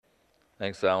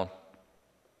Thanks, Alan.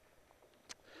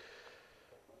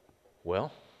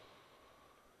 Well,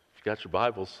 if you got your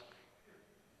Bibles,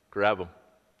 grab them.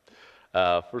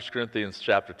 1 Corinthians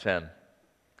chapter 10.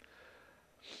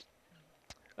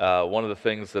 One of the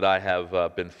things that I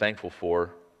have been thankful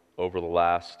for over the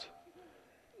last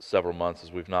several months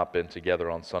as we've not been together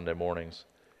on Sunday mornings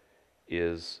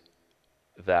is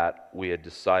that we had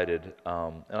decided,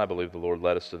 and I believe the Lord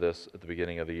led us to this at the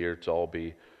beginning of the year, to all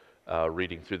be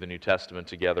reading through the New Testament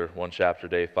together, one chapter a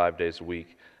day, 5 days a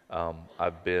week.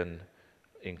 I've been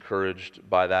encouraged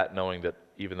by that, knowing that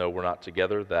even though we're not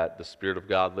together, that the Spirit of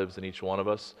God lives in each one of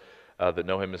us, that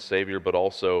know Him as Savior, but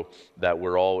also that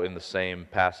we're all in the same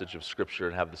passage of Scripture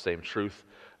and have the same truth,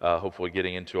 hopefully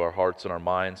getting into our hearts and our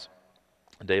minds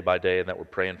day by day, and that we're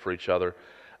praying for each other.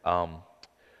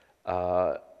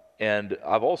 And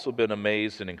I've also been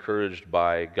amazed and encouraged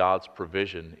by God's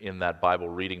provision in that Bible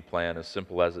reading plan, as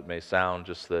simple as it may sound,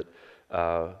 just that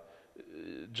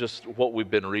just what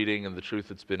we've been reading and the truth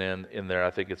that's been in there.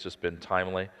 I think it's just been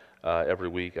timely every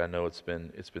week. I know it's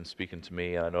been speaking to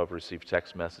me. I know I've received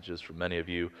text messages from many of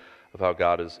you of how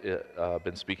God has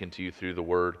been speaking to you through the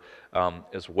Word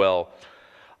as well.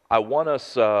 I want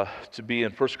us to be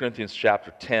in 1 Corinthians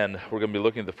chapter 10. We're going to be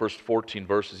looking at the first 14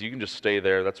 verses. You can just stay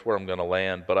there. That's where I'm going to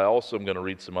land. But I also am going to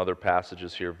read some other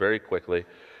passages here very quickly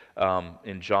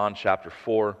in John chapter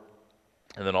 4,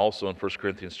 and then also in 1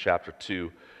 Corinthians chapter 2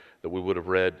 that we would have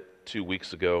read 2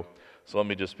 weeks ago. So let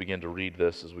me just begin to read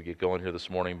this as we get going here this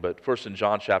morning. But first in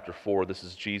John chapter 4, this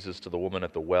is Jesus to the woman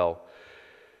at the well.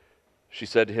 She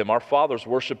said to him, "Our fathers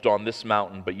worshipped on this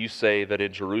mountain, but you say that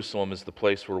in Jerusalem is the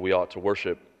place where we ought to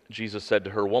worship." Jesus said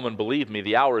to her, "Woman, believe me,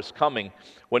 the hour is coming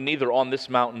when neither on this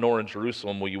mountain nor in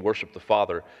Jerusalem will you worship the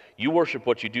Father. You worship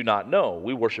what you do not know.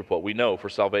 We worship what we know, for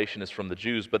salvation is from the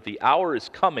Jews. But the hour is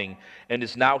coming and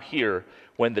is now here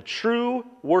when the true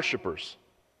worshipers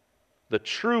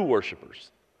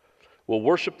will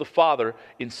worship the Father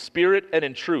in spirit and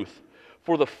in truth.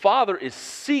 For the Father is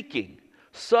seeking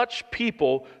such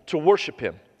people to worship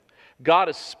Him. God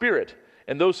is spirit,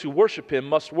 and those who worship Him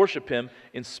must worship Him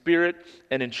in spirit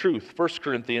and in truth." 1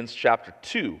 Corinthians chapter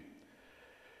 2.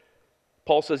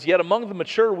 Paul says, "Yet among the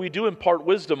mature we do impart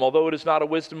wisdom, although it is not a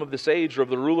wisdom of this age or of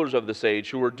the rulers of this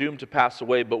age who are doomed to pass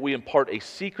away, but we impart a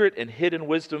secret and hidden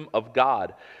wisdom of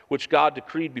God, which God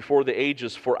decreed before the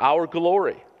ages for our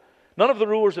glory. None of the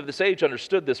rulers of this age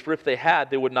understood this, for if they had,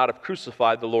 they would not have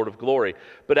crucified the Lord of glory.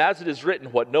 But as it is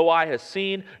written, what no eye has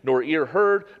seen, nor ear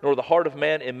heard, nor the heart of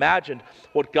man imagined,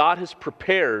 what God has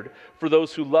prepared for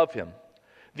those who love Him.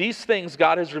 These things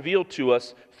God has revealed to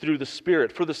us through the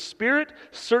Spirit. For the Spirit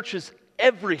searches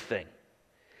everything,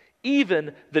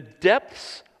 even the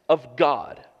depths of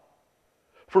God.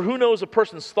 For who knows a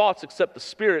person's thoughts except the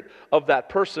spirit of that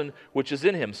person which is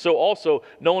in him? So also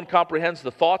no one comprehends the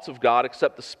thoughts of God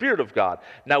except the Spirit of God.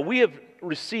 Now we have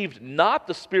received not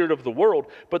the spirit of the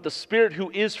world, but the Spirit who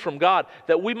is from God,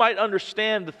 that we might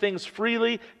understand the things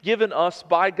freely given us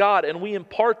by God. And we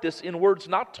impart this in words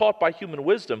not taught by human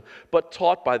wisdom, but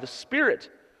taught by the Spirit,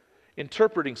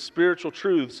 interpreting spiritual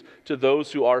truths to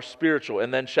those who are spiritual."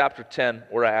 And then chapter 10,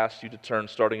 where I asked you to turn,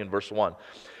 starting in verse 1.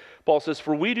 Paul says,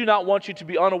 "For we do not want you to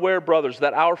be unaware, brothers,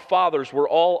 that our fathers were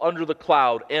all under the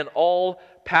cloud, and all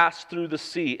passed through the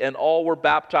sea, and all were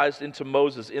baptized into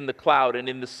Moses in the cloud and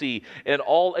in the sea, and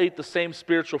all ate the same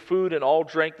spiritual food, and all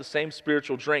drank the same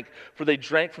spiritual drink, for they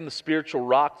drank from the spiritual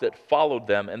rock that followed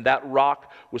them, and that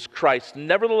rock was Christ.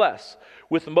 Nevertheless,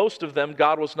 with most of them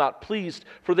God was not pleased,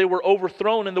 for they were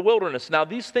overthrown in the wilderness. Now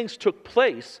these things took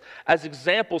place as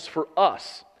examples for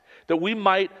us, that we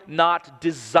might not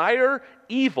desire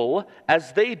evil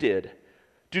as they did.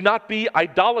 Do not be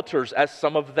idolaters as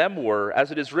some of them were. As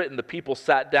it is written, the people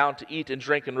sat down to eat and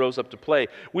drink and rose up to play.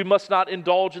 We must not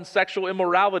indulge in sexual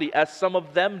immorality as some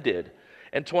of them did.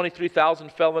 And 23,000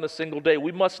 fell in a single day.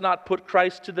 We must not put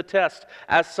Christ to the test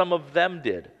as some of them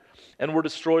did and were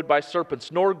destroyed by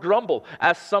serpents, nor grumble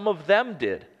as some of them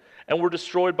did and were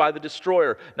destroyed by the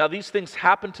destroyer. Now these things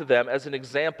happened to them as an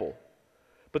example,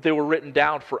 but they were written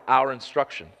down for our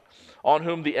instruction, on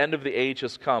whom the end of the age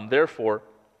has come. Therefore,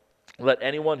 let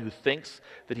anyone who thinks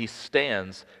that he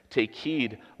stands take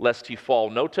heed lest he fall.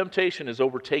 No temptation has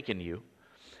overtaken you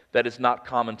that is not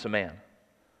common to man.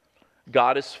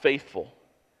 God is faithful,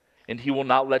 and He will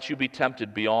not let you be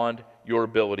tempted beyond your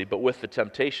ability. But with the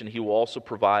temptation, He will also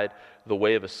provide the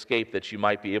way of escape that you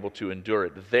might be able to endure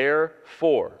it.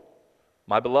 Therefore,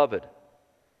 my beloved,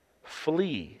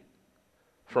 flee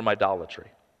from idolatry."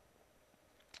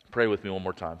 Pray with me one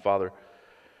more time. Father,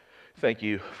 thank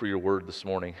you for your word this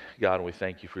morning, God, and we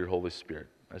thank you for your Holy Spirit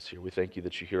that's here. We thank you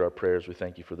that you hear our prayers. We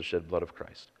thank you for the shed blood of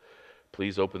Christ.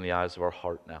 Please open the eyes of our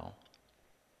heart now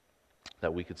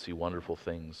that we could see wonderful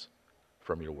things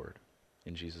from your word.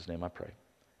 In Jesus' name I pray.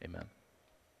 Amen.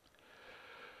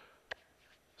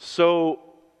 So,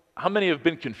 how many have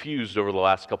been confused over the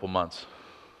last couple months?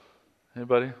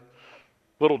 Anybody? A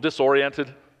little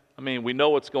disoriented? I mean, we know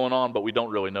what's going on, but we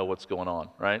don't really know what's going on,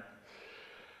 right?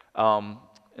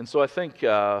 And so I think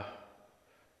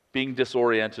being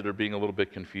disoriented or being a little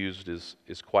bit confused is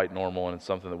quite normal, and it's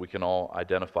something that we can all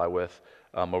identify with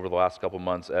over the last couple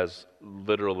months as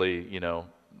literally,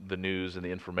 the news and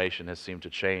the information has seemed to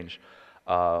change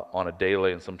on a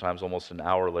daily and sometimes almost an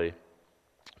hourly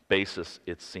basis,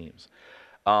 it seems.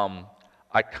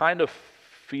 I kind of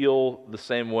feel the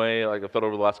same way, like I felt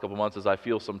over the last couple months, as I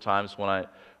feel sometimes when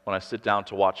I sit down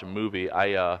to watch a movie.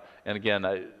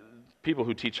 People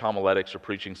who teach homiletics or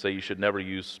preaching say you should never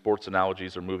use sports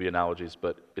analogies or movie analogies,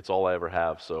 but it's all I ever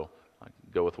have, so I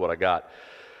go with what I got.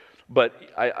 But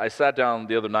I sat down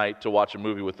the other night to watch a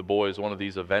movie with the boys, one of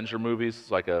these Avenger movies.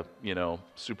 It's like a,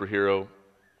 superhero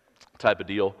type of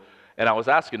deal. And I was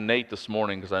asking Nate this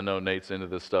morning, because I know Nate's into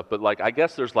this stuff, but I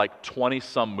guess there's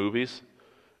 20-some movies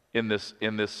in this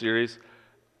series.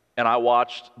 And I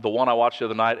watched the one I watched the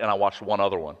other night, and I watched one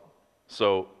other one.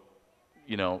 So,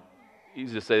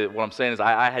 easy to say that what I'm saying is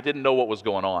I didn't know what was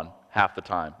going on half the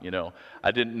time.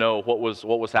 I didn't know what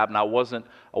was happening. I wasn't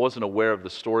aware of the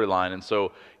storyline, and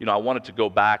so I wanted to go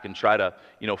back and try to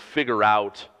figure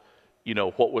out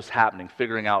what was happening,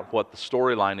 figuring out what the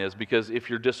storyline is. Because if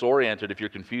you're disoriented, if you're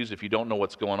confused, if you don't know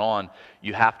what's going on,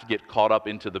 you have to get caught up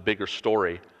into the bigger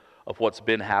story of what's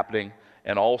been happening.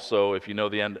 And also, if you know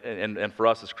the end, and for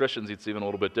us as Christians, it's even a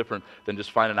little bit different than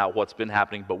just finding out what's been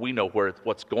happening, but we know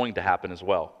what's going to happen as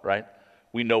well, right?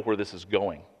 We know where this is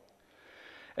going.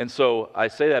 And so I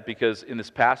say that because in this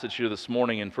passage here this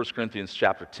morning in 1 Corinthians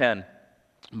chapter 10,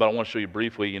 but I want to show you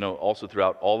briefly, also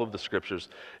throughout all of the scriptures,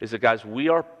 is that, guys, we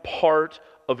are part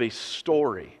of a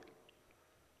story.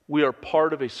 We are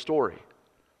part of a story.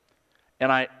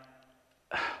 And I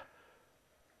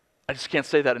just can't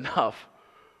say that enough.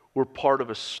 We're part of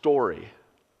a story.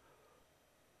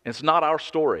 And it's not our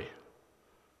story.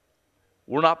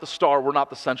 We're not the star. We're not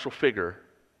the central figure.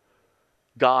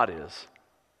 God is.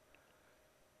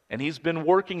 And He's been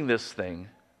working this thing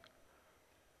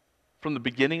from the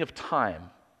beginning of time,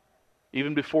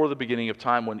 even before the beginning of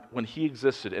time when He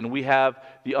existed. And we have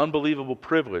the unbelievable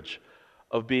privilege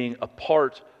of being a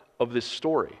part of this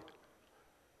story.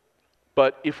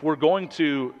 But if we're going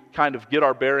to kind of get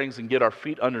our bearings and get our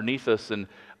feet underneath us, and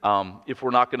if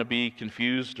we're not going to be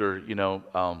confused or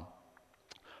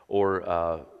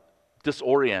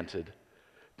disoriented,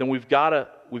 then we've got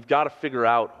to figure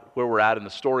out where we're at in the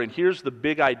story. And here's the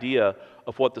big idea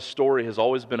of what the story has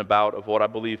always been about, of what I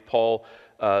believe Paul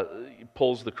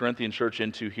pulls the Corinthian church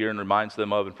into here and reminds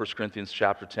them of in 1 Corinthians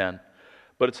chapter 10.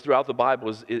 But it's throughout the Bible,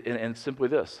 and it's simply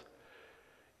this,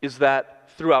 is that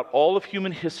throughout all of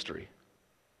human history,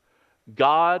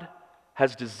 God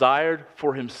has desired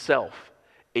for Himself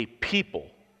a people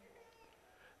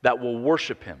that will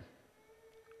worship Him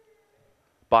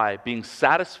by being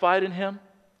satisfied in Him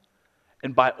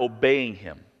and by obeying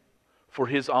Him for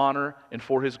His honor and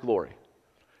for His glory.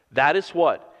 That is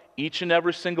what each and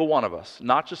every single one of us,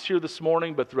 not just here this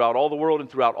morning, but throughout all the world and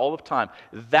throughout all of time,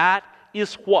 that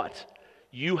is what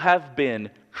you have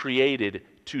been created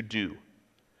to do.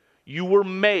 You were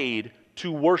made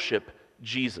to worship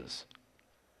Jesus.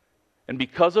 And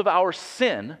because of our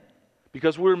sin,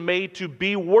 because we're made to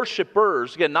be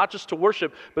worshipers, again, not just to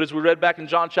worship, but as we read back in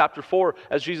John chapter 4,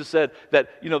 as Jesus said, that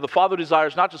the Father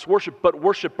desires not just worship, but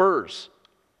worshipers.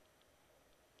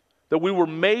 That we were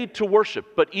made to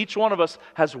worship, but each one of us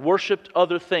has worshiped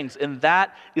other things, and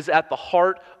that is at the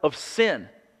heart of sin.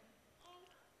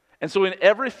 And so in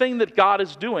everything that God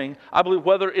is doing, I believe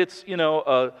whether it's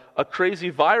a crazy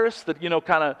virus that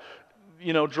kind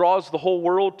of draws the whole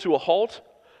world to a halt,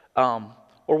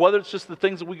 or whether it's just the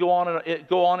things that we go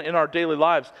on in our daily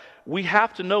lives, we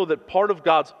have to know that part of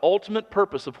God's ultimate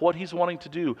purpose of what He's wanting to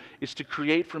do is to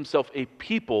create for Himself a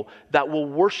people that will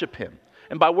worship Him.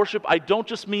 And by worship, I don't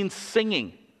just mean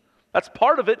singing. That's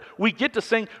part of it. We get to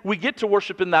sing, we get to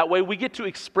worship in that way. We get to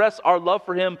express our love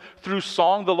for Him through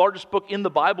song. The largest book in the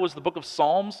Bible is the book of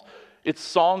Psalms. It's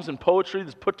songs and poetry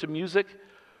that's put to music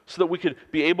so that we could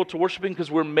be able to worship Him, because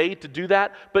we're made to do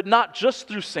that, but not just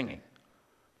through singing,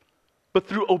 but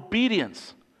through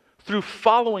obedience, through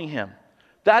following Him.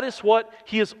 That is what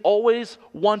He has always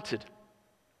wanted.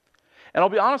 And I'll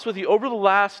be honest with you, over the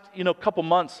last couple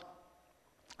months,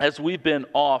 as we've been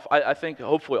off, I think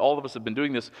hopefully all of us have been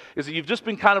doing this, is that you've just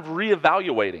been kind of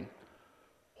reevaluating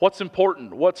what's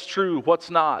important, what's true, what's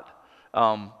not.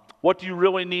 What do you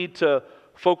really need to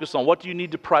focus on? What do you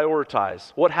need to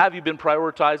prioritize? What have you been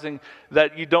prioritizing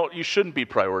that you shouldn't be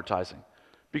prioritizing?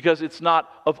 Because it's not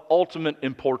of ultimate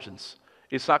importance.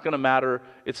 It's not going to matter.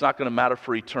 It's not going to matter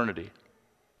for eternity.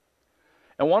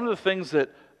 And one of the things that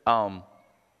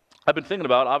I've been thinking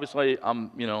about, obviously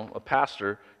I'm, a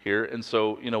pastor here, and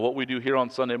so, what we do here on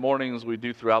Sunday mornings, we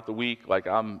do throughout the week.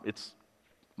 It's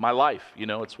my life,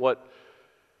 it's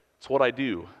what I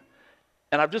do.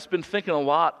 And I've just been thinking a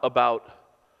lot about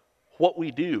what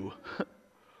we do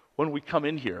when we come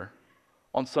in here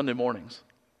on Sunday mornings.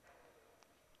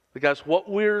 But guys, what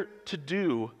we're to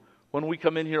do when we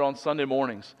come in here on Sunday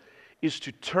mornings is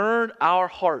to turn our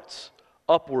hearts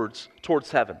upwards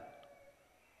towards heaven.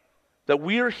 That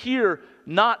we are here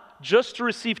not just to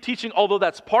receive teaching, although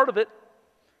that's part of it.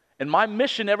 And my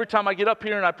mission every time I get up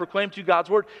here and I proclaim to you God's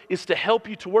word is to help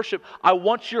you to worship. I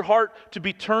want your heart to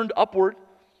be turned upward.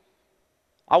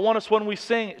 I want us, when we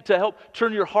sing, to help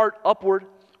turn your heart upward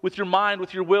with your mind,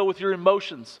 with your will, with your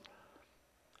emotions.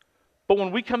 But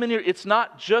when we come in here, it's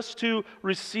not just to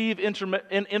receive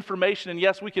information. And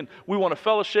yes, we want to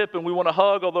fellowship and we want to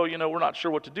hug, although, we're not sure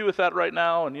what to do with that right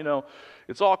now. And,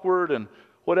 it's awkward and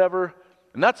whatever.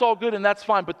 And that's all good and that's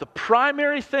fine. But the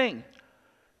primary thing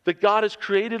that God has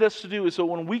created us to do is so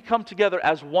when we come together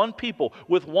as one people,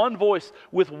 with one voice,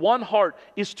 with one heart,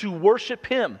 is to worship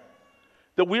Him.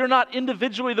 That we are not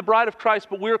individually the bride of Christ,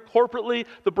 but we are corporately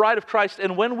the bride of Christ.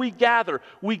 And when we gather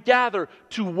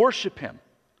to worship Him.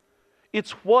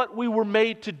 It's what we were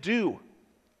made to do.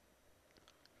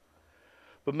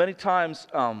 But many times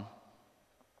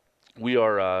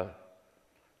we're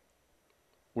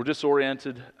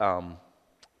disoriented and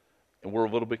we're a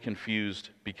little bit confused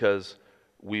because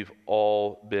we've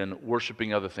all been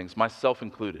worshiping other things, myself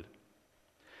included.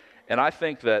 And I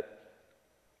think that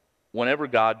whenever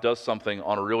God does something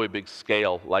on a really big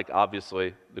scale, like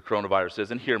obviously the coronavirus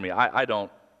is, and hear me, I don't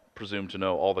presume to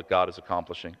know all that God is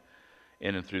accomplishing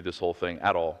in and through this whole thing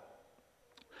at all.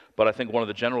 But I think one of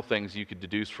the general things you could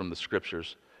deduce from the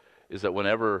scriptures is that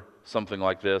whenever something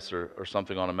like this or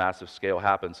something on a massive scale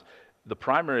happens, the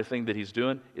primary thing that He's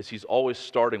doing is He's always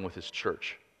starting with His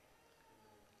church.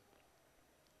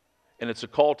 And it's a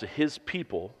call to His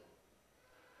people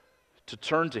to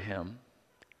turn to Him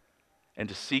and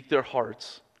to seek their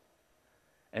hearts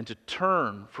and to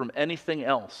turn from anything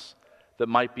else that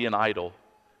might be an idol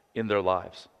in their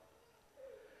lives.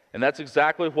 And that's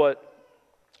exactly what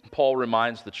Paul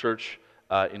reminds the church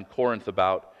in Corinth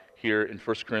about here in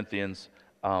 1 Corinthians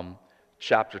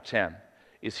chapter 10.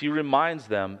 Is he reminds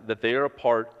them that they are a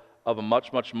part of a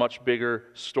much, much, much bigger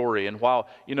story. And while,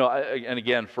 and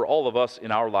again, for all of us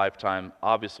in our lifetime,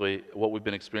 obviously what we've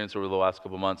been experiencing over the last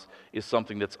couple of months is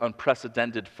something that's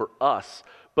unprecedented for us,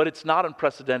 but it's not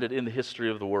unprecedented in the history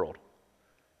of the world.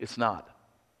 It's not.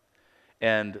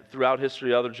 And throughout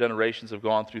history, other generations have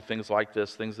gone through things like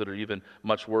this, things that are even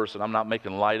much worse. And I'm not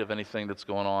making light of anything that's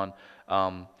going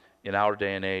on in our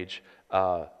day and age.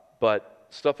 But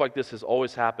stuff like this has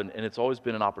always happened, and it's always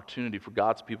been an opportunity for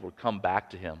God's people to come back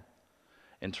to Him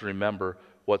and to remember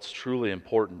what's truly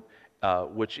important,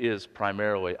 which is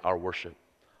primarily our worship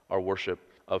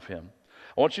of Him.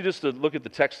 I want you just to look at the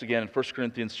text again in 1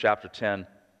 Corinthians chapter 10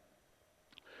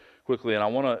 quickly, and I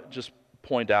want to just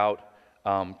point out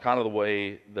kind of the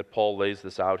way that Paul lays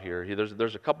this out here.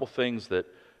 There's a couple things that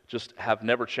just have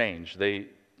never changed.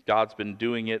 God's been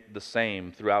doing it the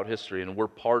same throughout history, and we're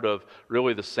part of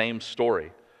really the same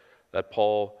story that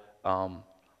Paul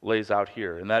lays out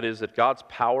here. And that is that God's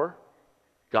power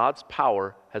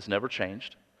has never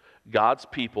changed. God's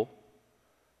people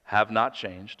have not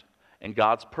changed, and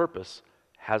God's purpose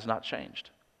has not changed.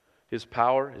 His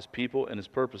power, His people, and His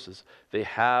purposes, they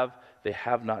have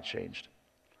not changed.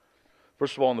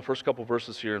 First of all, in the first couple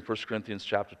verses here in 1 Corinthians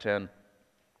chapter 10,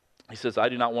 he says, I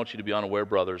do not want you to be unaware,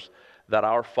 brothers, that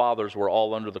our fathers were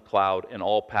all under the cloud and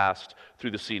all passed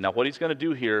through the sea. Now, what he's going to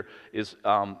do here is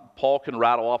Paul can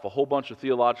rattle off a whole bunch of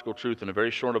theological truth in a very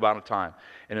short amount of time.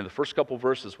 And in the first couple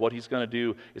verses, what he's going to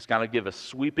do is kind of give a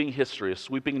sweeping history, a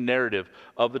sweeping narrative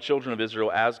of the children of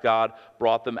Israel as God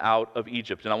brought them out of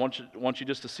Egypt. And I want you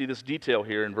just to see this detail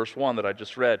here in verse 1 that I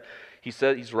just read. He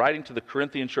said he's writing to the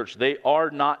Corinthian church. They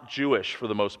are not Jewish for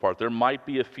the most part. There might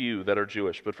be a few that are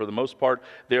Jewish, but for the most part,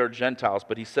 they are Gentiles.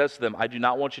 But he says to them, I do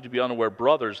not want you to be unaware,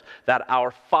 brothers, that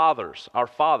our fathers.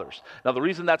 Now, the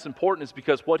reason that's important is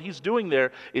because what he's doing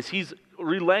there is he's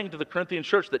relaying to the Corinthian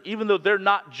church that even though they're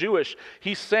not Jewish,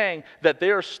 he's saying that they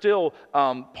are still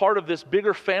part of this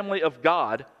bigger family of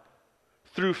God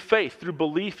through faith, through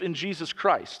belief in Jesus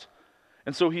Christ.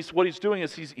 And so what he's doing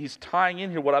is he's tying in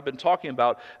here what I've been talking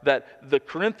about, that the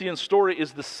Corinthian story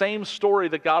is the same story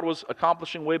that God was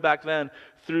accomplishing way back then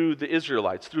through the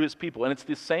Israelites, through his people. And it's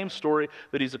the same story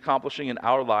that he's accomplishing in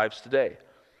our lives today.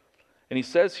 And he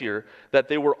says here that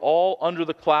they were all under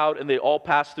the cloud and they all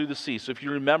passed through the sea. So if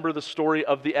you remember the story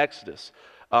of the Exodus,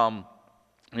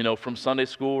 from Sunday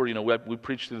school, or we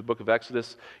preached through the book of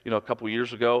Exodus, a couple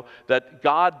years ago, that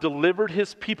God delivered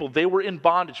his people. They were in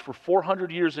bondage for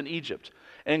 400 years in Egypt.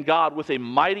 And God, with a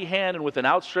mighty hand and with an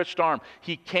outstretched arm,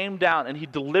 he came down and he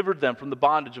delivered them from the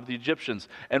bondage of the Egyptians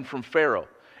and from Pharaoh.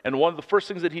 And one of the first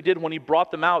things that he did when he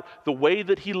brought them out, the way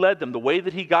that he led them, the way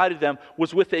that he guided them,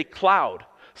 was with a cloud.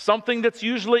 Something that's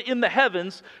usually in the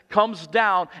heavens comes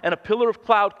down, and a pillar of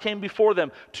cloud came before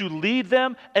them to lead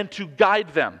them and to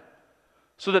guide them,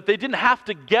 so that they didn't have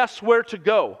to guess where to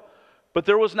go. But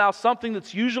there was now something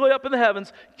that's usually up in the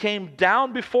heavens, came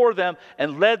down before them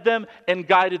and led them and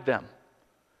guided them.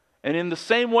 And in the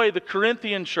same way, the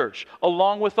Corinthian church,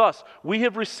 along with us, we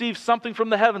have received something from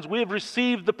the heavens. We have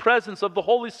received the presence of the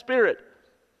Holy Spirit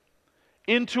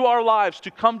into our lives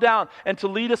to come down and to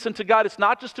lead us and to guide us,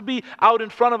 not just to be out in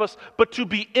front of us, but to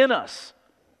be in us.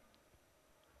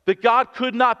 That God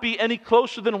could not be any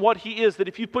closer than what he is, that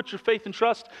if you put your faith and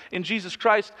trust in Jesus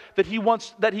Christ, that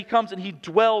he comes and he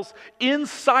dwells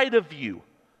inside of you.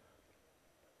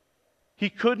 He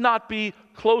could not be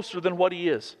closer than what he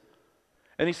is.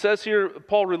 And he says here,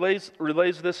 Paul relays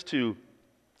this to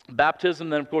baptism.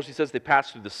 Then, of course, he says they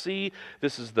passed through the sea.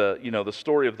 This is the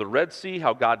story of the Red Sea,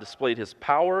 how God displayed his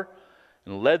power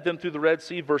and led them through the Red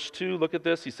Sea. Verse 2, look at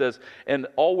this. He says, and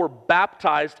all were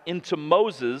baptized into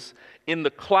Moses in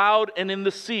the cloud and in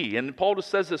the sea. And Paul just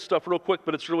says this stuff real quick,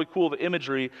 but it's really cool, the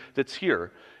imagery that's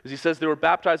here. As he says they were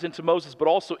baptized into Moses, but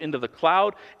also into the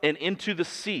cloud and into the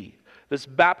sea. This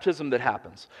baptism that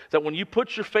happens. That when you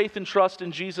put your faith and trust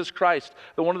in Jesus Christ,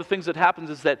 that one of the things that happens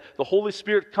is that the Holy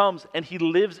Spirit comes and he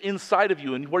lives inside of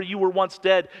you. And where you were once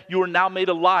dead, you are now made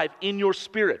alive in your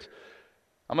spirit.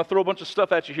 I'm going to throw a bunch of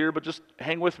stuff at you here, but just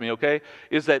hang with me, okay?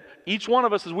 Is that each one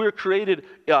of us, as we are created,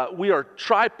 we are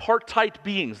tripartite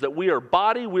beings. That we are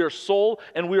body, we are soul,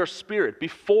 and we are spirit.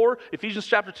 Ephesians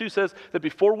chapter 2 says that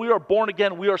before we are born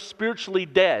again, we are spiritually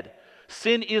dead.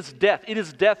 Sin is death. It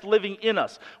is death living in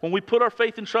us. When we put our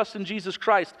faith and trust in Jesus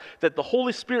Christ, that the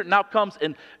Holy Spirit now comes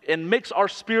and makes our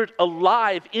spirit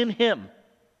alive in him.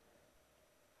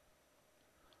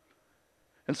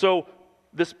 And so,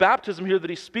 this baptism here that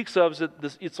he speaks of,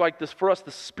 it's like this for us, the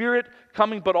Spirit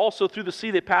coming, but also through the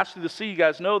sea. They pass through the sea. You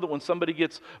guys know that when somebody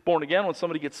gets born again, when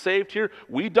somebody gets saved here,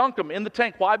 we dunk them in the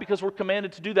tank. Why? Because we're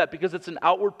commanded to do that, because it's an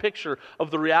outward picture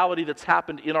of the reality that's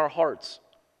happened in our hearts.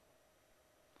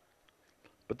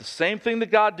 But the same thing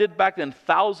that God did back then,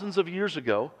 thousands of years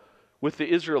ago, with the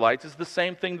Israelites, is the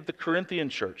same thing that the Corinthian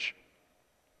church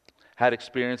had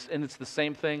experienced, and it's the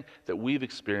same thing that we've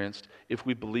experienced if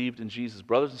we believed in Jesus.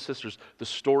 Brothers and sisters, the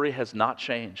story has not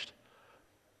changed.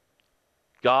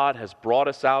 God has brought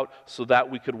us out so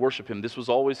that we could worship him. This was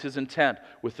always his intent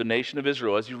with the nation of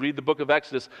Israel. As you read the book of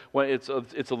Exodus, it's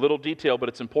a little detail, but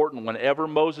it's important. Whenever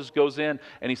Moses goes in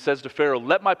and he says to Pharaoh,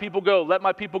 let my people go, let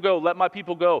my people go, let my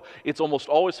people go, it's almost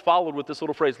always followed with this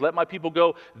little phrase, let my people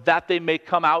go, that they may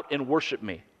come out and worship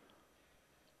me.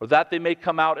 Or that they may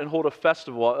come out and hold a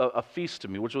festival, a feast to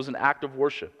me, which was an act of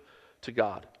worship to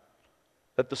God.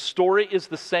 That the story is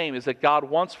the same, is that God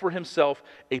wants for himself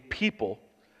a people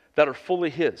that are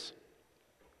fully his.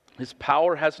 His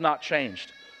power has not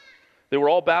changed. They were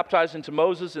all baptized into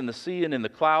Moses in the sea and in the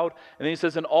cloud. And then he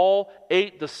says, and all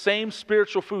ate the same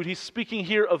spiritual food. He's speaking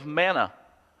here of manna.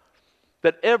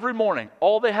 That every morning,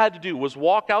 all they had to do was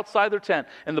walk outside their tent.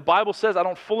 And the Bible says, I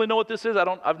don't fully know what this is.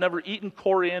 I've never eaten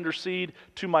coriander seed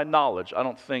to my knowledge. I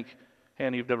don't think,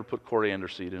 Hannah, you've never put coriander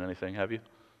seed in anything, have you?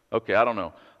 Okay, I don't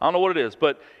know. I don't know what it is,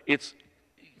 but it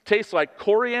tastes like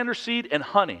coriander seed and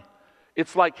honey.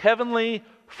 It's like heavenly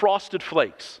frosted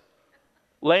flakes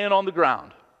laying on the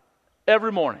ground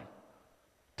every morning.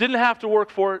 Didn't have to work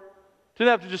for it.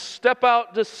 Didn't have to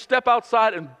just step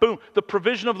outside and boom, the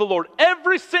provision of the Lord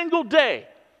every single day.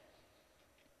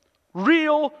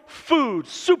 Real food,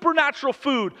 supernatural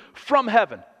food from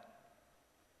heaven.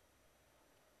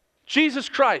 Jesus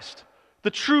Christ, the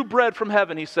true bread from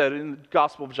heaven, he said in the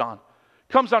Gospel of John,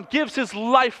 comes down, gives his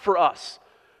life for us.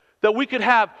 That we could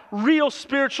have real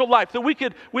spiritual life. That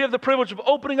we have the privilege of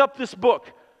opening up this book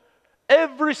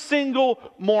every single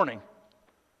morning.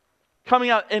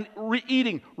 Coming out and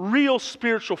eating real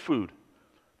spiritual food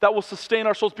that will sustain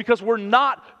our souls, because we're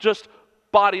not just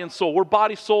body and soul. We're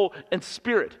body, soul, and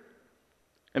spirit.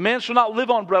 And man shall not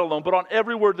live on bread alone, but on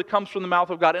every word that comes from the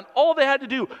mouth of God. And all they had to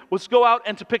do was go out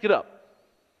and to pick it up.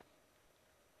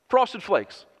 Frosted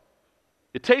Flakes.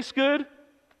 It tastes good,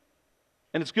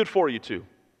 and it's good for you too.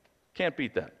 Can't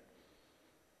beat that.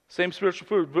 Same spiritual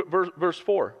food, verse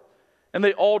 4. And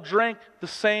they all drank the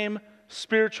same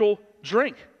spiritual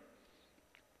drink.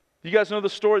 You guys know the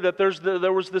story that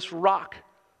there was this rock.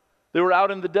 They were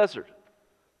out in the desert.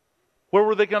 Where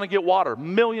were they going to get water?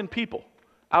 1 million people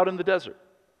out in the desert.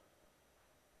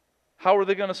 How are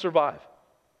they going to survive?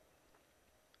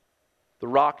 The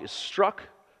rock is struck.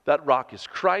 That rock is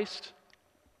Christ,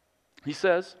 he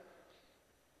says.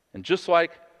 And just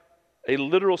like a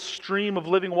literal stream of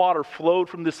living water flowed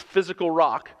from this physical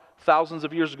rock thousands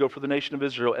of years ago for the nation of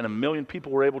Israel, and 1 million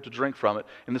people were able to drink from it,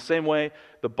 in the same way,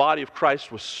 the body of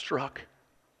Christ was struck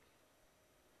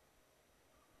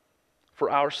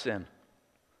for our sin.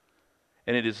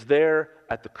 And it is there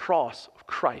at the cross of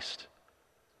Christ,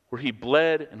 where he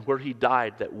bled and where he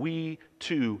died, that we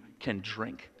too can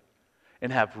drink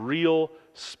and have real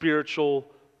spiritual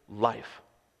life.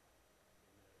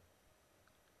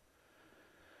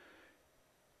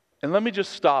 And let me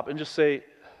just stop and just say,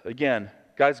 again,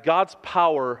 guys, God's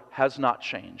power has not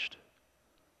changed.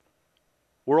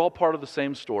 We're all part of the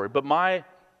same story. But my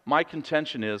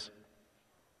contention is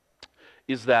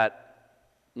that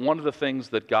one of the things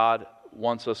that God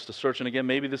wants us to search, and again,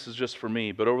 maybe this is just for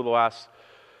me, but over the last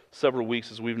several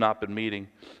weeks as we've not been meeting,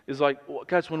 is like,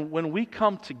 guys, when we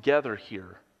come together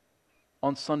here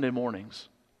on Sunday mornings,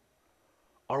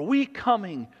 are we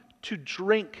coming to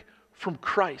drink from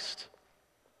Christ?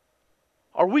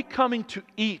 Are we coming to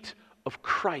eat of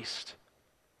Christ?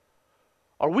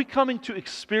 Are we coming to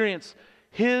experience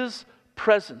his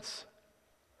presence?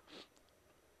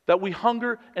 That we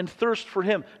hunger and thirst for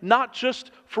him, not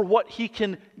just for what he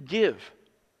can give.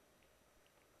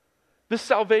 This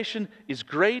salvation is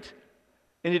great,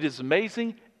 and it is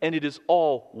amazing, and it is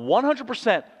all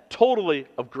 100% totally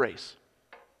of grace.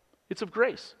 It's of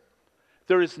grace.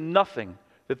 There is nothing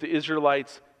that the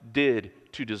Israelites did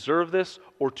to deserve this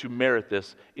or to merit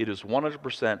this. It is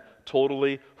 100%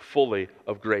 totally, fully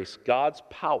of grace. God's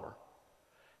power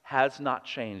has not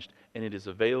changed, and it is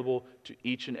available to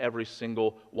each and every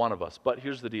single one of us. But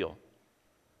here's the deal.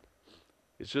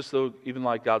 It's just though, even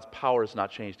like God's power has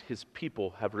not changed, his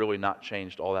people have really not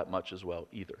changed all that much as well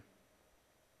either.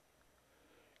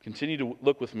 Continue to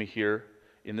look with me here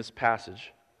in this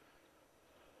passage.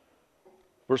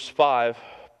 Verse 5,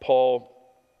 Paul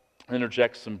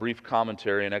interjects some brief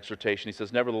commentary and exhortation. He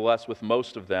says, nevertheless, with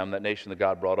most of them, that nation that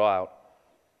God brought out,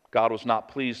 God was not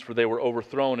pleased, for they were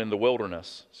overthrown in the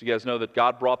wilderness. So you guys know that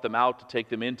God brought them out to take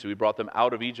them into. He brought them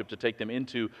out of Egypt to take them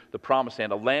into the promised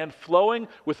land, a land flowing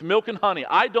with milk and honey.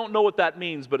 I don't know what that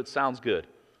means, but it sounds good.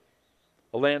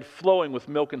 A land flowing with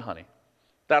milk and honey.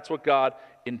 That's what God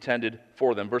intended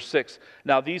for them. Verse 6,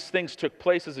 now these things took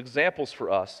place as examples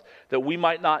for us, that we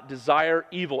might not desire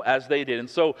evil as they did. And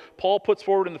so Paul puts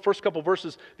forward in the first couple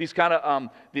verses these kind of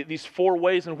these four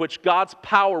ways in which God's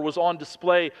power was on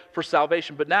display for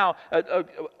salvation. But now,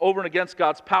 over and against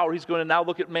God's power, he's going to now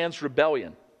look at man's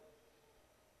rebellion.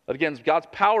 But again, God's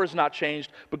power has not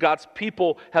changed, but God's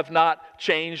people have not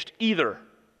changed either.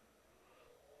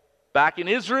 Back in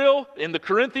Israel, in the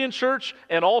Corinthian church,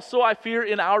 and also, I fear,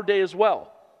 in our day as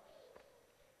well.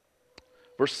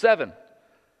 Verse 7.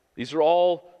 These are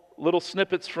all little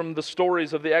snippets from the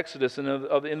stories of the Exodus and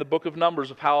in the book of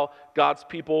Numbers of how God's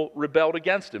people rebelled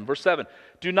against him. Verse 7.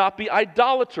 Do not be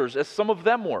idolaters, as some of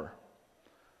them were.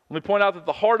 Let me point out that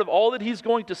the heart of all that he's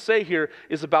going to say here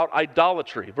is about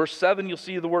idolatry. Verse 7, you'll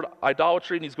see the word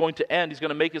idolatry, and he's going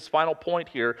to make his final point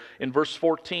here in verse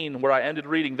 14, where I ended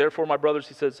reading. Therefore, my brothers,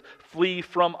 he says, flee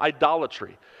from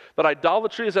idolatry. That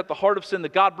idolatry is at the heart of sin,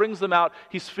 that God brings them out.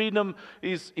 He's feeding them,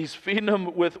 he's feeding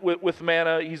them with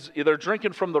manna. They're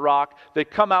drinking from the rock. They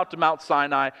come out to Mount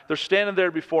Sinai. They're standing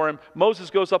there before him. Moses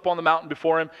goes up on the mountain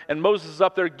before him, and Moses is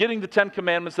up there getting the 10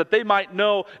 Commandments that they might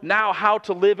know now how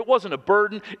to live. It wasn't a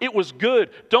burden. It was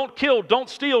good. Don't kill, don't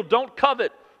steal, don't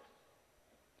covet.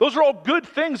 Those are all good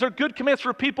things. They're good commands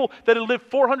for people that had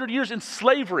lived 400 years in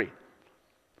slavery.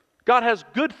 God has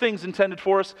good things intended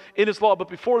for us in his law, but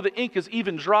before the ink is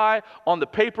even dry on the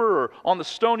paper or on the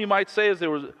stone, you might say, as they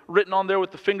were written on there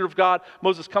with the finger of God,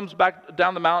 Moses comes back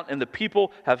down the mountain, and the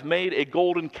people have made a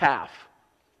golden calf.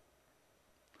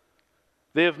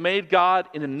 They have made God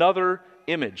in another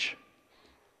image.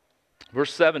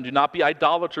 Verse 7, do not be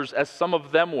idolaters as some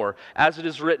of them were, as it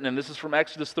is written, and this is from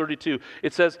Exodus 32.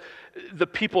 It says, the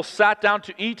people sat down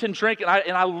to eat and drink, and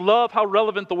I love how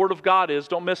relevant the Word of God is.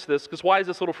 Don't miss this, because why is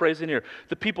this little phrase in here?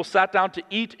 The people sat down to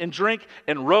eat and drink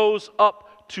and rose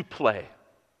up to play.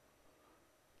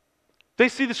 They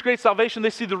see this great salvation. They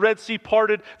see the Red Sea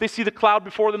parted. They see the cloud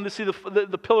before them. They see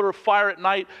the pillar of fire at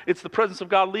night. It's the presence of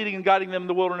God leading and guiding them in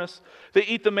the wilderness. They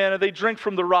eat the manna. They drink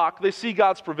from the rock. They see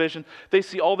God's provision. They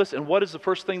see all this. And what is the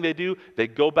first thing they do? They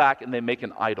go back and they make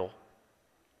an idol.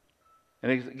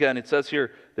 And again, it says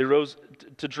here, they rose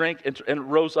to drink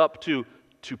and rose up to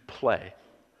play.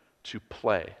 To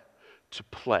play. To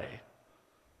play.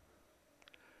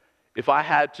 If I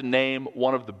had to name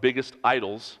one of the biggest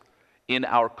idols in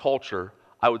our culture,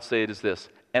 I would say it is this: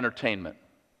 entertainment.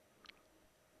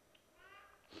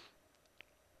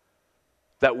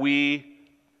 That we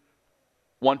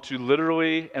want to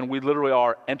literally, and we literally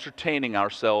are, entertaining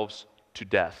ourselves to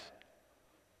death.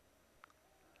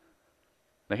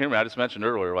 Now hear me, I just mentioned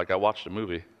earlier, like I watched a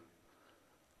movie.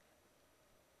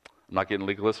 I'm not getting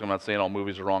legalistic, I'm not saying all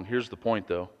movies are wrong. Here's the point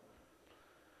though,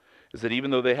 is that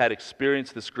even though they had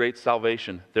experienced this great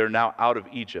salvation, they're now out of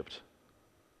Egypt.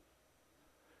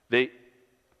 They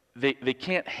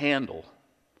can't handle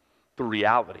the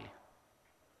reality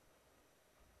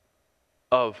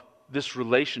of this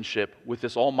relationship with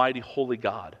this almighty holy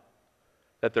God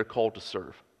that they're called to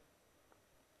serve.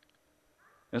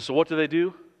 And so what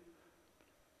do?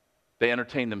 They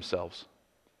entertain themselves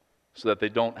so that they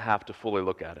don't have to fully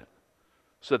look at it.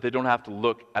 So that they don't have to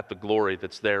look at the glory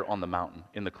that's there on the mountain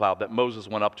in the cloud that Moses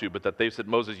went up to, but that they said,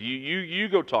 Moses, you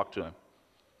go talk to him.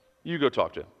 You go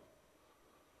talk to him.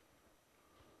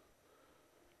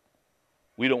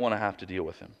 We don't want to have to deal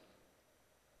with him.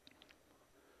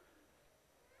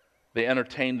 They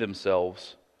entertained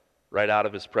themselves right out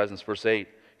of his presence. Verse 8,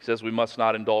 he says, we must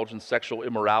not indulge in sexual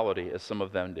immorality as some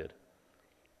of them did.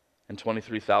 And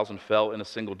 23,000 fell in a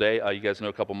single day. You guys know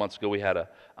a couple months ago we had a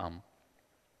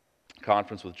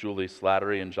conference with Julie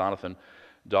Slattery and Jonathan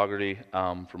Dougherty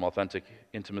from Authentic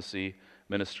Intimacy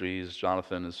Ministries.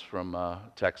 Jonathan is from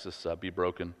Texas, Be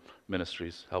Broken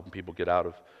Ministries, helping people get out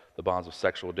of the bonds of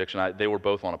sexual addiction. They were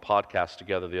both on a podcast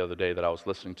together the other day that I was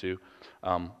listening to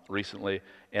recently.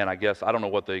 And I guess, I don't know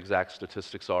what the exact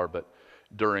statistics are, but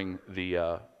during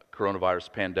the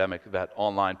coronavirus pandemic, that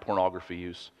online pornography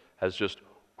use has just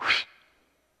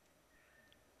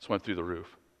went through the roof.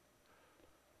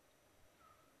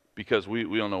 Because we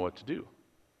don't know what to do.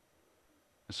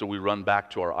 And so we run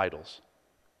back to our idols.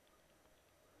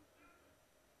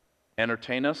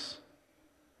 Entertain us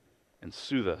and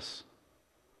soothe us.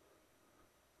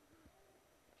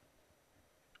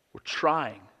 We're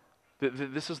trying.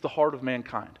 This is the heart of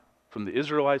mankind, from the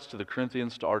Israelites to the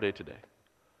Corinthians to our day today.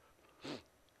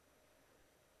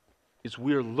 Is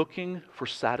we are looking for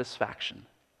satisfaction,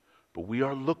 but we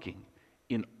are looking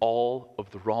in all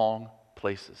of the wrong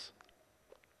places.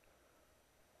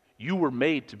 You were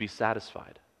made to be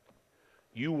satisfied.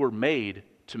 You were made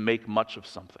to make much of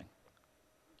something.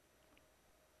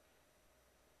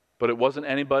 But it wasn't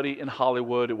anybody in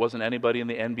Hollywood, it wasn't anybody in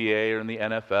the NBA or in the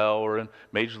NFL or in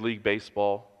Major League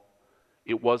Baseball.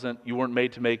 You weren't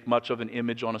made to make much of an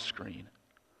image on a screen.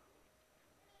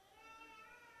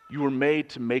 You were made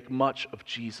to make much of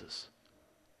Jesus.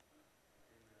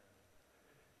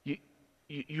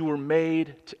 You were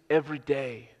made to every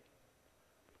day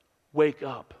wake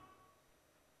up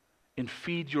and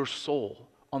feed your soul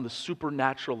on the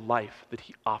supernatural life that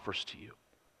He offers to you.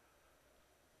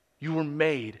 You were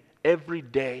made every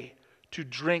day to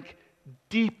drink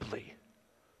deeply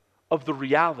of the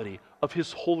reality of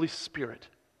His Holy Spirit,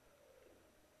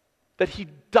 that He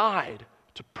died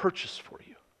to purchase for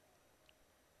you.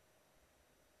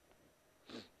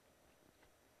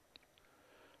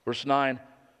 Verse 9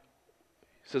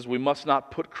 says, we must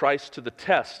not put Christ to the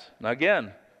test. Now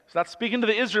again, He's not speaking to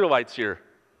the Israelites here.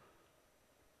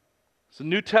 It's a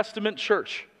New Testament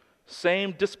church.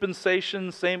 Same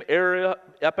dispensation, same era,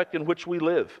 epoch in which we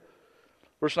live.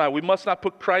 Verse 9, we must not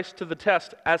put Christ to the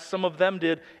test as some of them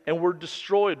did and were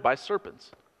destroyed by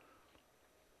serpents.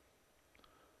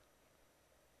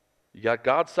 You got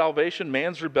God's salvation,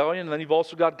 man's rebellion, and then you've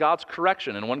also got God's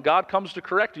correction. And when God comes to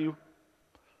correct you,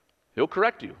 He'll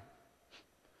correct you.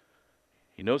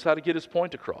 He knows how to get His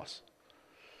point across.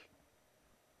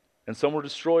 And some were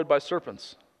destroyed by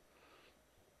serpents.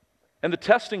 And the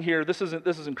testing here, this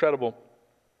is incredible.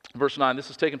 Verse 9, this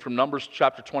is taken from Numbers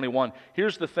chapter 21.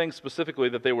 Here's the thing specifically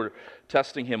that they were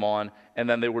testing Him on, and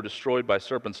then they were destroyed by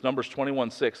serpents. Numbers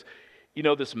 21:6. You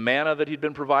know this manna that He'd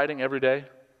been providing every day?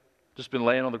 Just been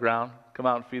laying on the ground, come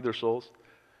out and feed their souls.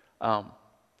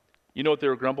 You know what they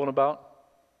were grumbling about?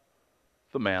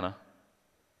 The manna.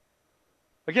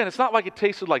 Again, it's not like it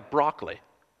tasted like broccoli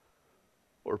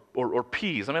or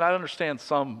peas. I mean, I understand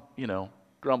some,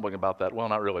 grumbling about that. Well,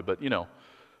 not really, but,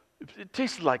 it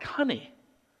tasted like honey.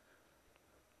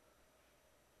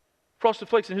 Frosted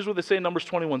Flakes, and here's what they say in Numbers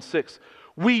 21:6.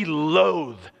 We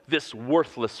loathe this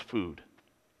worthless food.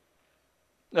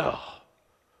 Oh,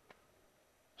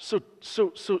 so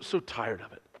tired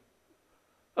of it.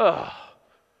 Oh,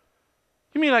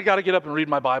 you mean I got to get up and read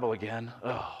my Bible again?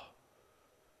 Oh,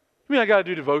 you mean I got to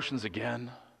do devotions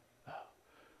again? Oh.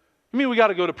 You mean we got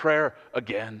to go to prayer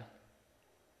again?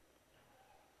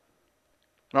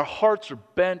 And our hearts are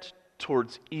bent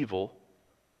towards evil,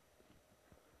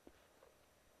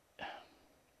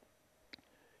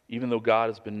 even though God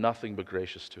has been nothing but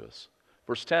gracious to us.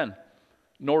 Verse 10,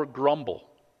 nor grumble.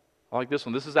 I like this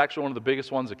one. This is actually one of the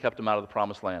biggest ones that kept them out of the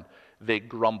promised land. They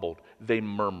grumbled. They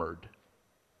murmured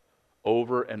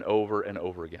over and over and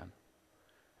over again.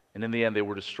 And in the end, they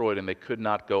were destroyed, and they could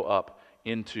not go up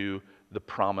into the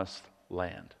promised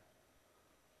land.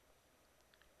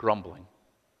 Grumbling,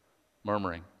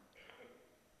 murmuring.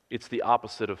 It's the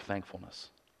opposite of thankfulness.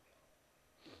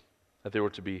 That they were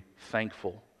to be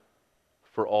thankful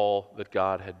for all that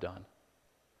God had done.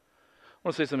 I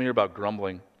want to say something here about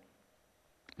grumbling.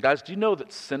 Guys, do you know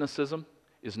that cynicism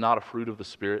is not a fruit of the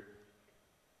Spirit?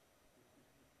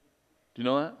 Do you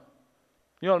know that?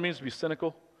 You know what it means to be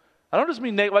cynical? I don't just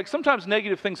mean like sometimes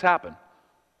negative things happen.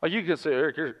 Like you can say,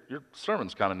 Eric, your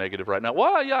sermon's kind of negative right now.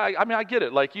 Well, yeah, I mean, I get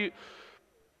it. Like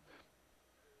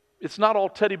it's not all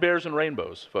teddy bears and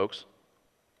rainbows, folks.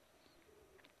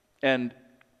 And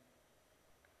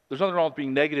there's nothing wrong with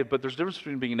being negative, but there's a difference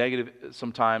between being negative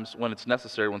sometimes when it's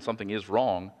necessary, when something is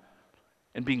wrong,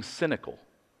 and being cynical.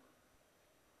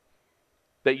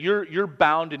 That you're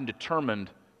bound and determined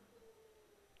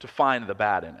to find the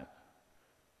bad in it.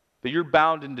 That you're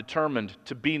bound and determined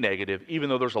to be negative, even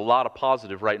though there's a lot of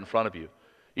positive right in front of you.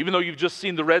 Even though you've just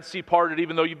seen the Red Sea parted,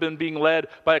 even though you've been being led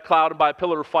by a cloud and by a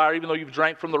pillar of fire, even though you've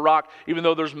drank from the rock, even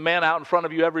though there's manna out in front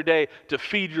of you every day to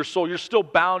feed your soul, you're still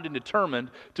bound and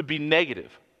determined to be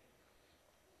negative.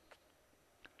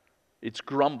 It's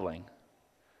grumbling,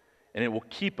 and it will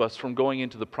keep us from going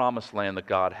into the promised land that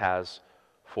God has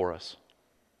for us.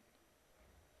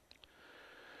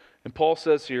 And Paul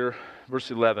says here,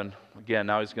 verse 11, again,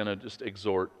 now he's going to just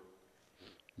exhort,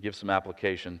 give some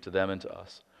application to them and to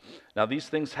us. Now these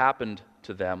things happened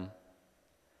to them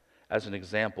as an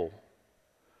example,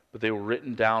 but they were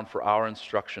written down for our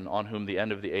instruction, on whom the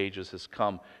end of the ages has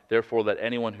come. Therefore, let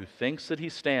anyone who thinks that he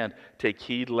stand take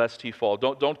heed lest he fall.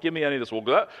 Don't give me any of this. Well,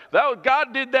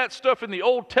 God did that stuff in the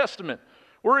Old Testament.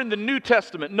 We're in the New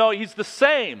Testament. No, he's the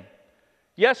same.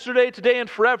 Yesterday, today, and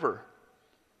forever.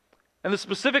 And the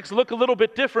specifics look a little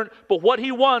bit different, but what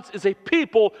he wants is a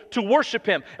people to worship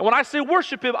him. And when I say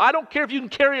worship him, I don't care if you can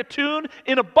carry a tune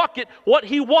in a bucket. What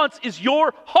he wants is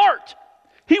your heart.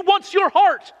 He wants your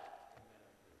heart.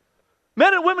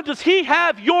 Men and women, does he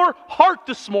have your heart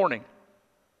this morning?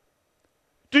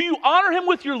 Do you honor him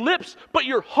with your lips, but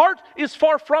your heart is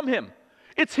far from him?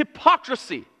 It's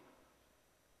hypocrisy.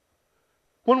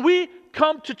 When we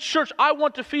come to church, I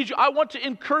want to feed you. I want to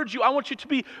encourage you. I want you to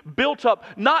be built up,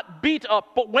 not beat up.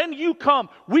 But when you come,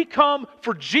 we come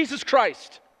for Jesus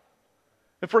Christ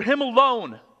and for him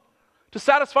alone, to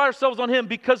satisfy ourselves on him,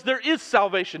 because there is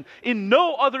salvation in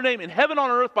no other name in heaven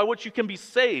on earth by which you can be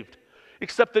saved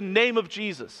except the name of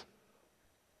Jesus.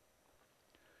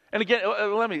 And again,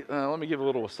 let me give a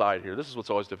little aside here. This is what's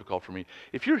always difficult for me.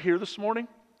 If you're here this morning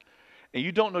and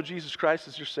you don't know Jesus Christ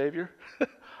as your Savior,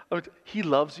 he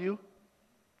loves you.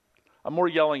 I'm more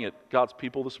yelling at God's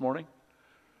people this morning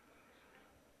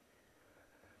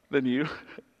than you.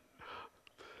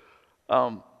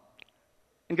 And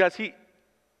guys,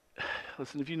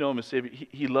 listen, if you know him as Savior,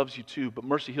 he loves you too. But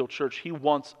Mercy Hill Church, he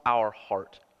wants our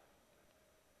heart.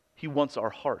 He wants our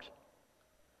heart.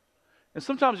 And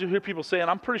sometimes you'll hear people say,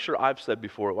 and I'm pretty sure I've said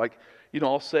before, like,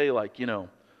 I'll say like,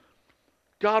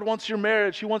 God wants your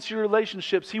marriage. He wants your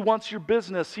relationships. He wants your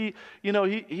business. He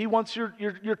wants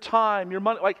your time, your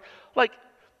money. Like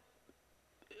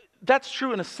that's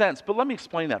true in a sense, but let me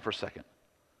explain that for a second.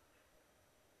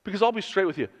 Because I'll be straight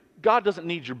with you. God doesn't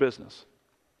need your business.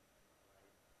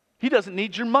 He doesn't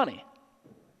need your money.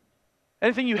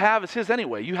 Anything you have is his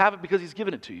anyway. You have it because he's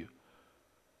given it to you.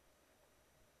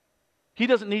 He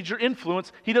doesn't need your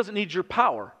influence. He doesn't need your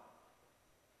power.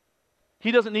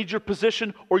 He doesn't need your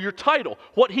position or your title.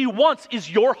 What he wants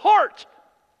is your heart.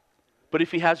 But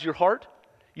if he has your heart,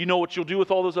 you know what you'll do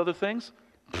with all those other things?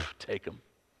 Take them.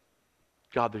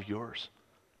 God, they're yours.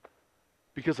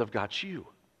 Because I've got you.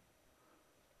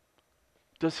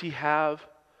 Does he have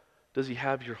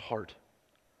your heart?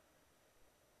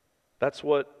 That's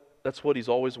what he's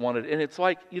always wanted. And it's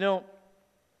like,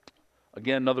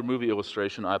 again, another movie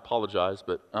illustration. I apologize,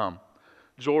 but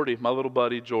Jordy, my little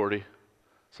buddy Jordy.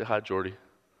 Say hi, Jordy.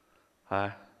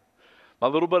 Hi. My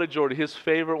little buddy Jordy,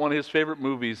 one of his favorite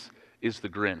movies is The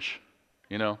Grinch.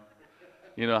 You know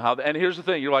how, and here's the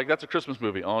thing, you're like, that's a Christmas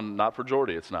movie. Oh, not for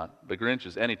Jordy, it's not. The Grinch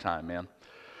is anytime, man.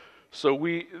 So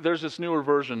there's this newer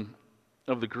version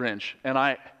of The Grinch, and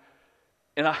I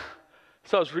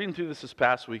was reading through this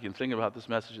past week and thinking about this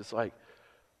message. It's like,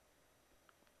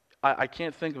 I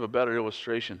can't think of a better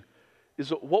illustration.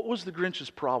 What was the Grinch's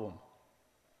problem?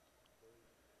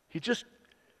 He just,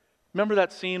 remember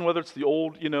that scene, whether it's the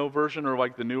old, version or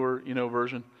like the newer,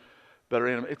 version, better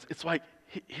animated. It's like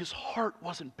his heart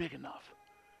wasn't big enough.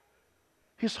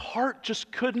 His heart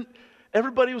just couldn't.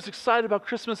 Everybody was excited about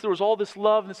Christmas. There was all this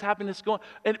love and this happiness going,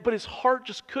 but his heart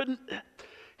just couldn't.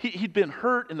 He'd been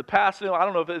hurt in the past. I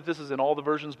don't know if this is in all the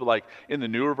versions, but like in the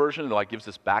newer version, it like gives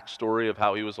this backstory of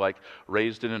how he was like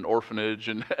raised in an orphanage,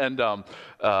 and I don't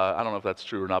know if that's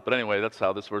true or not. But anyway, that's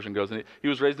how this version goes. And he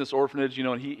was raised in this orphanage,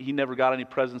 and he never got any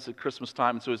presents at Christmas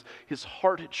time, and so his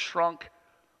heart had shrunk.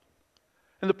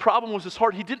 And the problem was his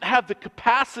heart. He didn't have the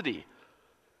capacity.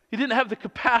 He didn't have the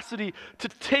capacity to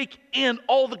take in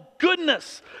all the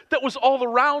goodness that was all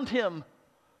around him.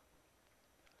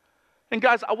 And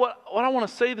guys, what I want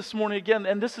to say this morning again,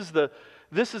 and this is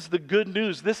the good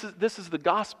news, this is the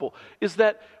gospel, is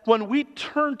that when we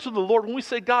turn to the Lord, when we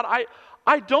say, God,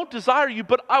 I don't desire you,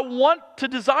 but I want to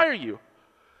desire you.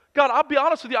 God, I'll be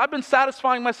honest with you, I've been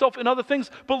satisfying myself in other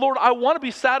things, but Lord, I want to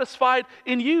be satisfied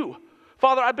in you.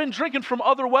 Father, I've been drinking from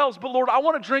other wells, but Lord, I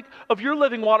want to drink of your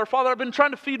living water. Father, I've been trying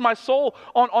to feed my soul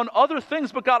on other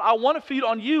things, but God, I want to feed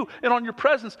on you and on your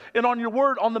presence and on your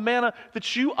word, on the manna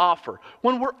that you offer.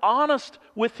 When we're honest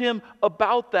with him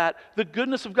about that, the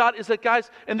goodness of God is that,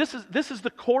 guys, and this is the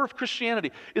core of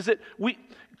Christianity, is that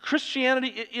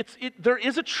Christianity, there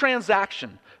is a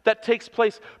transaction that takes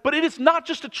place, but it is not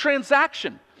just a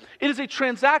transaction. It is a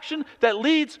transaction that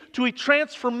leads to a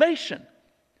transformation.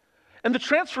 And the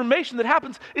transformation that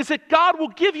happens is that God will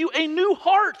give you a new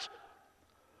heart.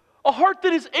 A heart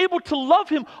that is able to love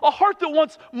him. A heart that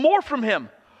wants more from him.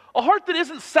 A heart that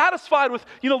isn't satisfied with,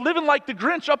 living like the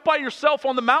Grinch up by yourself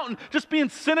on the mountain, just being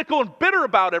cynical and bitter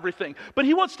about everything. But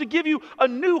he wants to give you a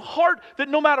new heart that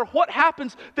no matter what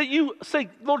happens, that you say,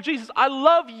 Lord Jesus, I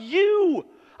love you.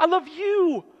 I love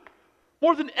you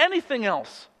more than anything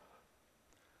else.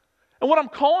 And what I'm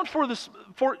calling for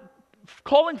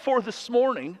this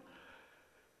morning,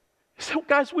 so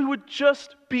guys, we would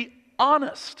just be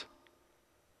honest.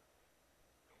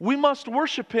 We must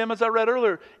worship him, as I read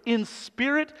earlier, in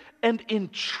spirit and in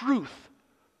truth.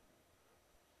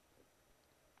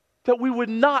 That we would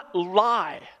not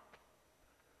lie.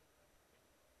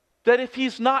 That if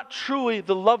he's not truly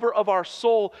the lover of our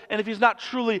soul, and if he's not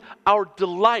truly our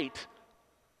delight,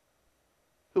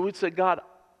 that we'd say, God,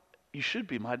 you should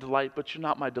be my delight, but you're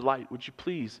not my delight. Would you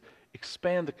please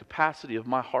expand the capacity of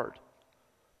my heart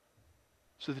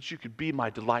so that you could be my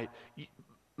delight?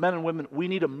 Men and women, we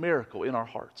need a miracle in our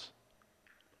hearts.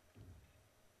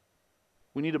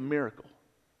 We need a miracle.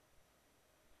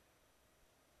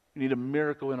 We need a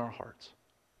miracle in our hearts.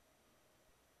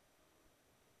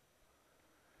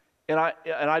 And I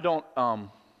didn't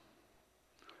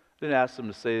ask them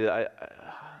to say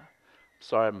that.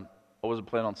 Sorry, I wasn't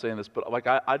planning on saying this, but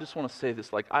I just want to say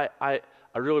this. I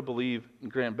really believe,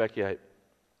 Grant and Becky, I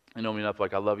know me enough, I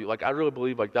love you. I really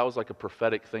believe that was a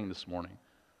prophetic thing this morning.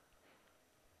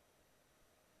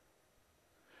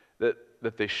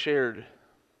 That they shared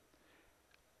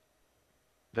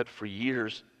that for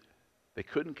years they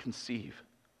couldn't conceive,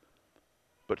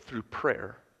 but through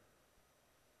prayer,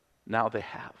 now they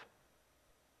have.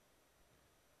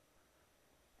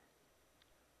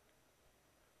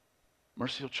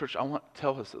 Mercy Hill Church, I want to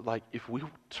tell us that if we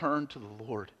turn to the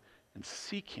Lord and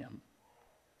seek him,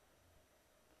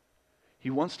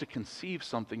 he wants to conceive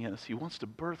something in us. He wants to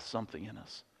birth something in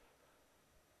us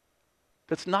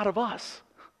that's not of us,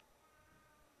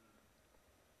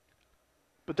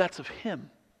 but that's of him.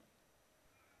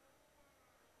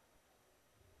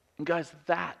 And guys,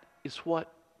 that is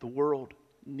what the world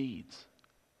needs.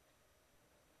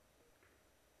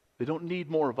 They don't need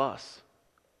more of us.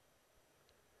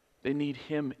 They need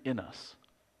him in us.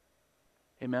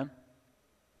 Amen?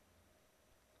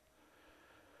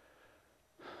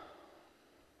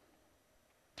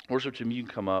 Worship team, you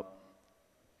can come up.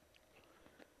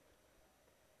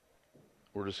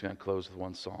 We're just going to close with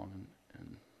one song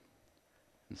and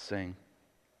sing.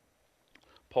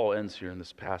 Paul ends here in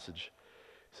this passage.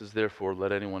 He says, therefore,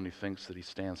 let anyone who thinks that he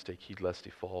stands take heed lest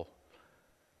he fall.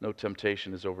 No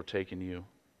temptation has overtaken you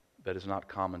that is not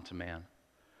common to man.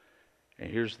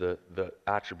 And here's the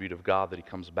attribute of God that he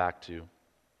comes back to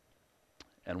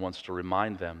and wants to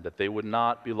remind them that they would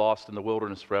not be lost in the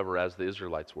wilderness forever as the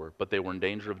Israelites were, but they were in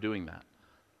danger of doing that.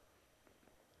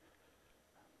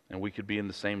 And we could be in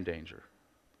the same danger.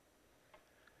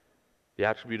 The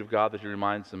attribute of God that he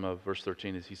reminds them of, verse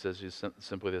 13, is he says just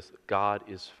simply this: God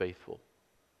is faithful.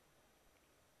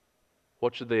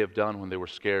 What should they have done when they were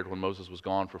scared, when Moses was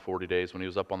gone for 40 days, when he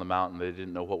was up on the mountain, they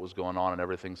didn't know what was going on and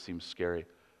everything seemed scary?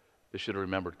 They should have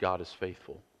remembered God is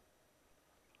faithful.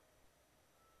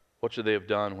 What should they have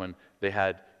done when they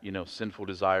had, sinful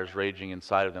desires raging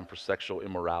inside of them for sexual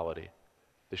immorality?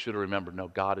 They should have remembered, no,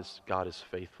 God is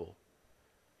faithful.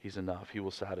 He's enough. He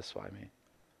will satisfy me.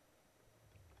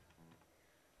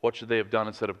 What should they have done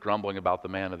instead of grumbling about the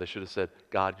manna? They should have said,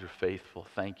 God, you're faithful.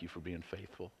 Thank you for being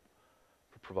faithful,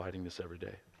 for providing this every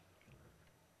day.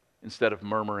 Instead of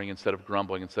murmuring, instead of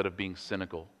grumbling, instead of being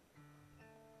cynical,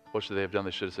 what should they have done?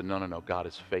 They should have said, no, God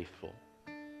is faithful.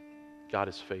 God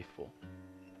is faithful.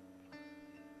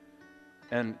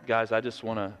 And guys, I just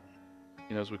want to,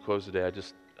 as we close today, I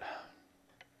just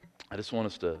want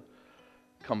us to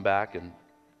come back and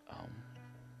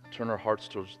turn our hearts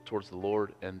towards the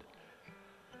Lord and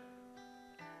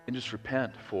just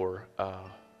repent for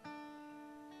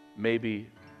maybe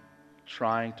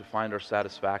trying to find our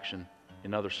satisfaction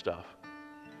in other stuff.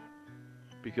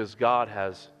 Because God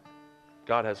has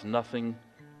nothing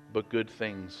but good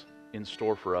things in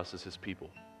store for us as his people.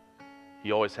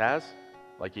 He always has,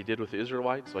 like he did with the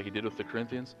Israelites, like he did with the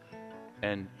Corinthians,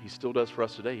 and he still does for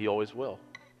us today. He always will.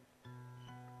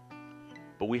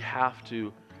 But we have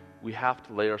to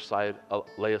lay aside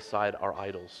our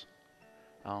idols,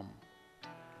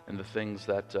 and the things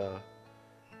that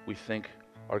we think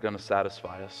are going to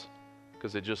satisfy us,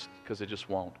 because they just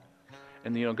won't.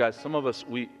 And guys, some of us,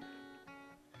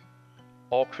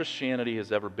 all Christianity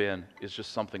has ever been is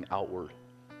just something outward.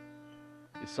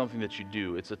 It's something that you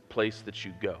do. It's a place that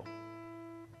you go.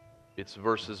 It's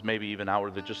verses maybe even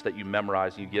outward that you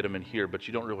memorize and you get them in here, but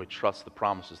you don't really trust the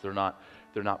promises. They're not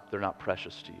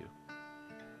precious to you.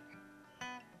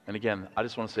 And again, I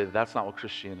just want to say that's not what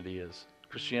Christianity is.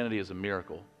 Christianity is a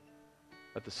miracle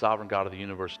that the sovereign God of the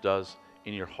universe does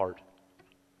in your heart.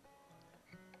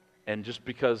 And just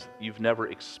because you've never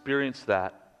experienced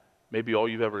that, maybe all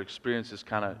you've ever experienced is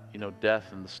kind of,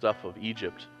 death and the stuff of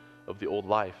Egypt, of the old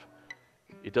life,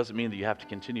 it doesn't mean that you have to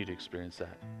continue to experience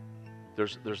that.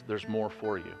 There's more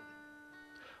for you.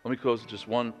 Let me close with just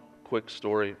one quick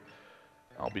story.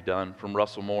 I'll be done. From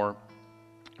Russell Moore.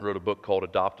 He wrote a book called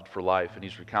Adopted for Life, and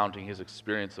he's recounting his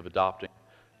experience of adopting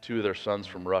two of their sons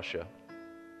from Russia.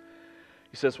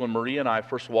 He says, when Maria and I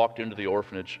first walked into the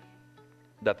orphanage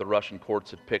that the Russian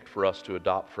courts had picked for us to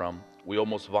adopt from, we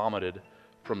almost vomited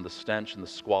from the stench and the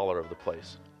squalor of the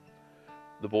place.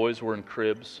 The boys were in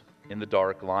cribs, in the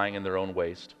dark, lying in their own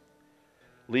waste.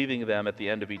 Leaving them at the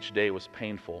end of each day was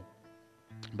painful,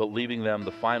 but leaving them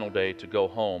the final day to go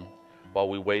home while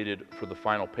we waited for the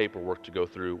final paperwork to go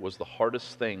through was the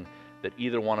hardest thing that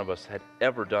either one of us had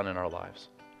ever done in our lives.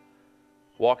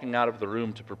 Walking out of the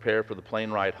room to prepare for the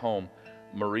plane ride home,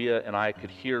 Maria and I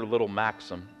could hear little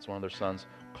Maxim, it's one of their sons,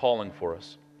 calling for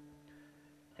us.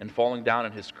 And falling down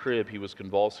in his crib, he was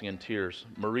convulsing in tears.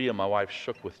 Maria, my wife,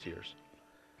 shook with tears.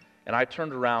 And I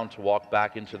turned around to walk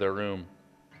back into their room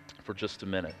for just a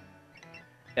minute.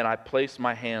 And I placed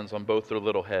my hands on both their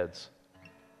little heads,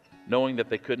 knowing that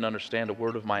they couldn't understand a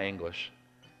word of my English.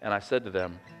 And I said to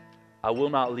them, I will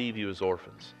not leave you as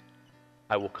orphans.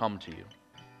 I will come to you.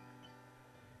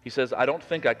 He says, I don't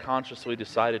think I consciously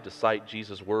decided to cite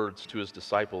Jesus' words to his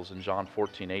disciples in John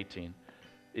 14:18.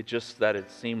 It's just that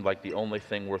it seemed like the only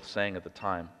thing worth saying at the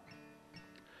time.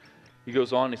 He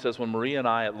goes on, he says, when Maria and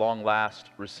I at long last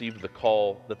received the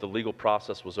call that the legal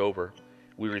process was over,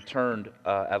 we returned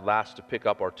at last to pick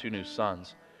up our two new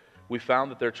sons. We found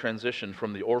that their transition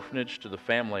from the orphanage to the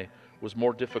family was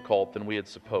more difficult than we had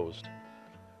supposed.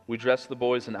 We dressed the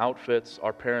boys in outfits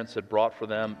our parents had bought for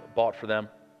them,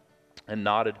 and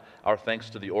nodded our thanks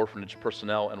to the orphanage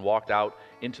personnel and walked out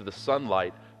into the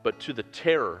sunlight, but to the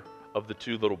terror of the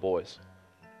two little boys.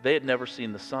 They had never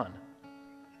seen the sun.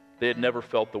 They had never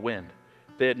felt the wind.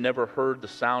 They had never heard the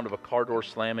sound of a car door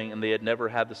slamming, and they had never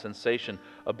had the sensation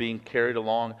of being carried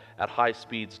along at high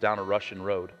speeds down a Russian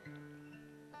road.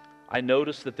 I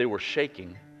noticed that they were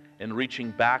shaking and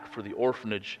reaching back for the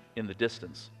orphanage in the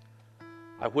distance.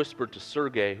 I whispered to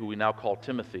Sergei, who we now call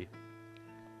Timothy,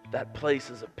 that place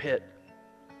is a pit.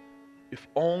 If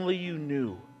only you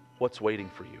knew what's waiting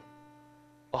for you.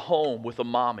 A home with a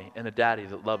mommy and a daddy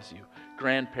that loves you,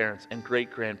 grandparents and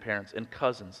great-grandparents and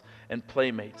cousins and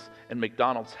playmates and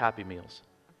McDonald's Happy Meals.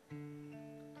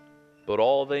 But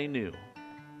all they knew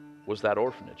was that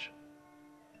orphanage.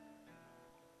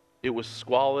 It was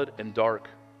squalid and dark,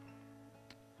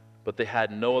 but they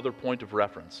had no other point of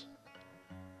reference.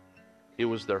 It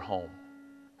was their home.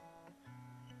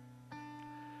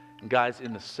 And guys,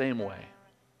 in the same way,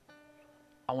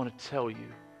 I want to tell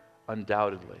you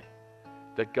undoubtedly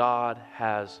that God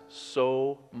has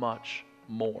so much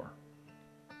more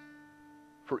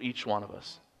for each one of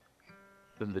us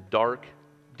than the dark,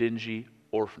 dingy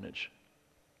orphanage.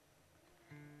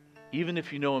 Even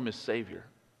if you know Him as Savior.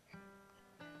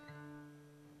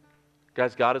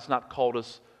 Guys, God has not called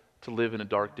us to live in a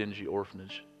dark, dingy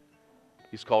orphanage.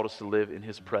 He's called us to live in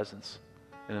His presence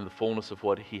and in the fullness of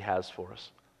what He has for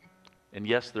us. And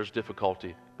yes, there's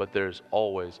difficulty, but there's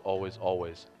always, always,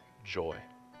 always joy.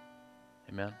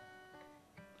 Amen?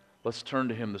 Let's turn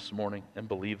to Him this morning and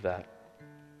believe that.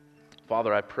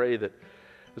 Father, I pray that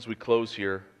as we close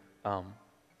here, and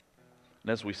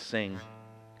as we sing,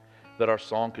 that our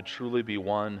song could truly be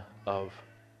one of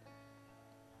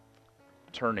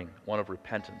turning, one of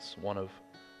repentance, one of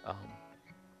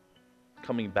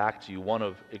coming back to You, one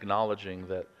of acknowledging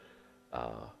that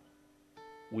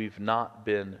we've not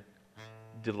been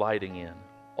delighting in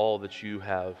all that You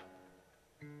have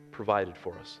provided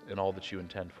for us and all that You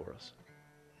intend for us.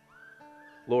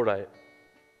 Lord,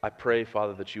 I pray,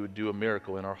 Father, that You would do a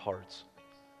miracle in our hearts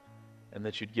and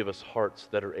that You'd give us hearts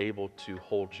that are able to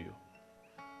hold You,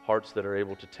 hearts that are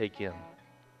able to take in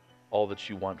all that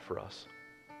You want for us,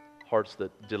 hearts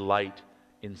that delight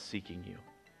in seeking You.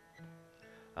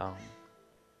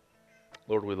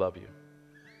 Lord, we love You.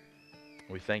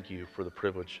 We thank You for the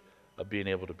privilege of being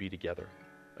able to be together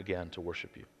again to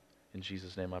worship You. In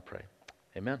Jesus' name I pray.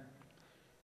 Amen.